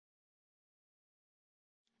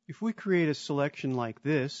If we create a selection like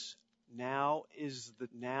this,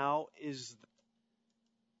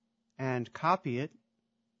 and copy it,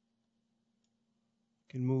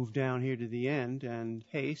 can move down here to the end and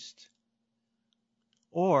paste,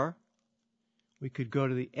 or we could go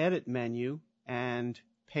to the edit menu and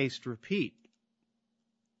paste repeat.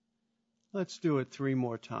 Let's do it 3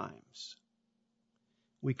 more times.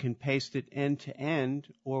 We can paste it end to end,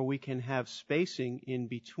 or we can have spacing in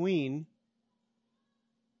between.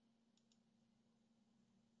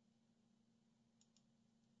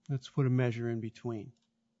 Let's put a measure in between.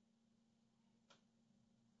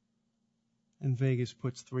 And Vegas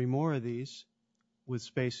puts 3 more of these with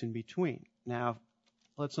space in between. Now,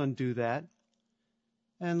 let's undo that.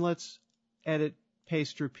 And let's edit,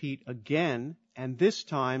 paste, repeat again. And this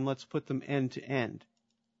time, let's put them end to end.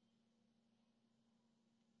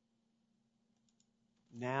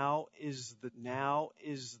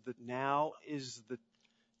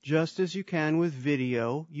 Just as you can with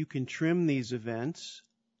video, you can trim these events.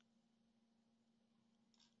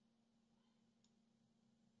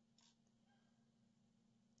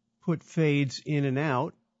 Put fades in and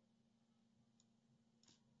out.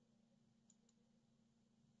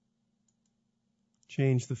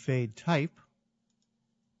 Change the fade type.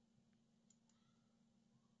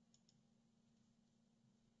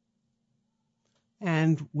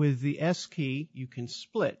 And with the S key, you can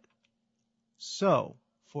split. So,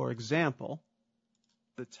 for example,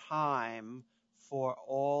 the time for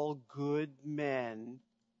all good men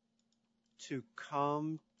to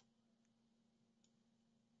come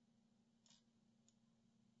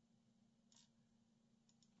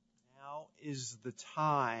now is the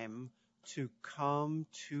time to come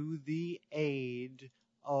to the aid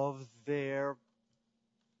of their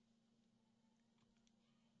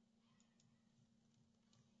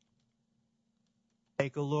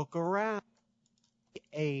take a look around.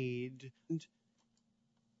 Aid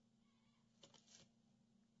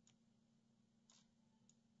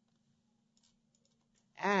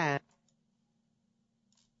and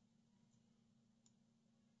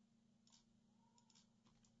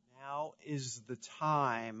now is the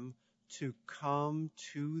time to come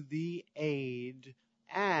to the aid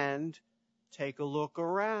and take a look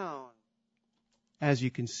around. As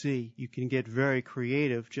you can see, you can get very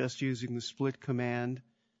creative just using the split command.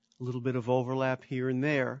 A little bit of overlap here and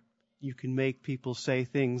there. You can make people say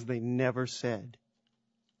things they never said.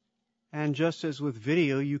 And just as with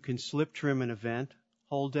video, you can slip trim an event.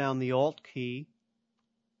 Hold down the Alt key.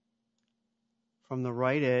 From the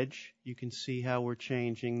right edge, you can see how we're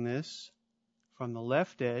changing this. From the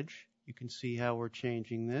left edge, you can see how we're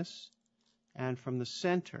changing this. And from the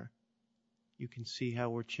center, you can see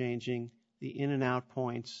how we're changing the in and out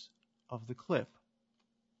points of the clip.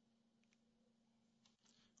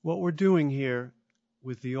 What we're doing here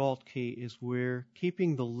with the Alt key is we're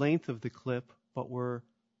keeping the length of the clip, but we're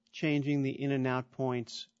changing the in and out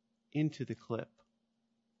points into the clip.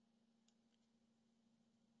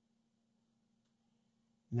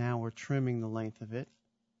 Now we're trimming the length of it.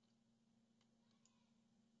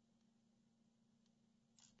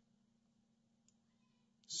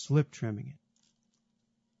 Slip trimming it.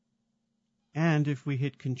 And if we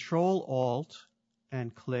hit Control Alt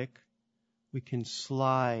and click, we can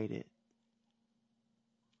slide it.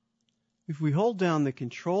 If we hold down the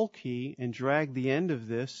Control key and drag the end of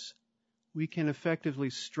this, we can effectively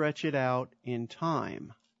stretch it out in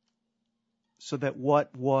time. So that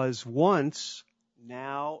what was once,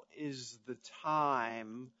 now is the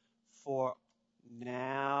time for,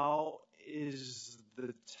 now is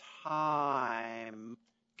the time,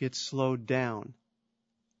 gets slowed down.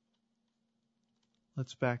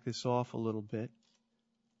 Let's back this off a little bit.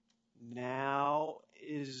 Now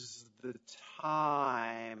is the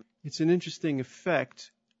time. It's an interesting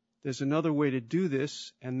effect. There's another way to do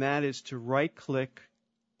this, and that is to right-click,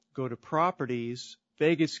 go to Properties.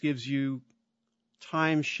 Vegas gives you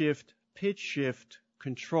time shift, pitch shift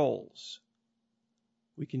controls.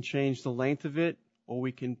 We can change the length of it, or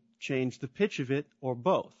we can change the pitch of it, or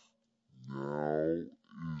both. Now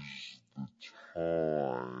is the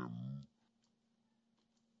time.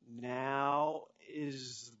 Now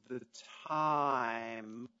is the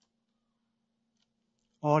time.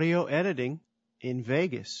 Audio editing in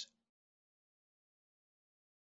Vegas.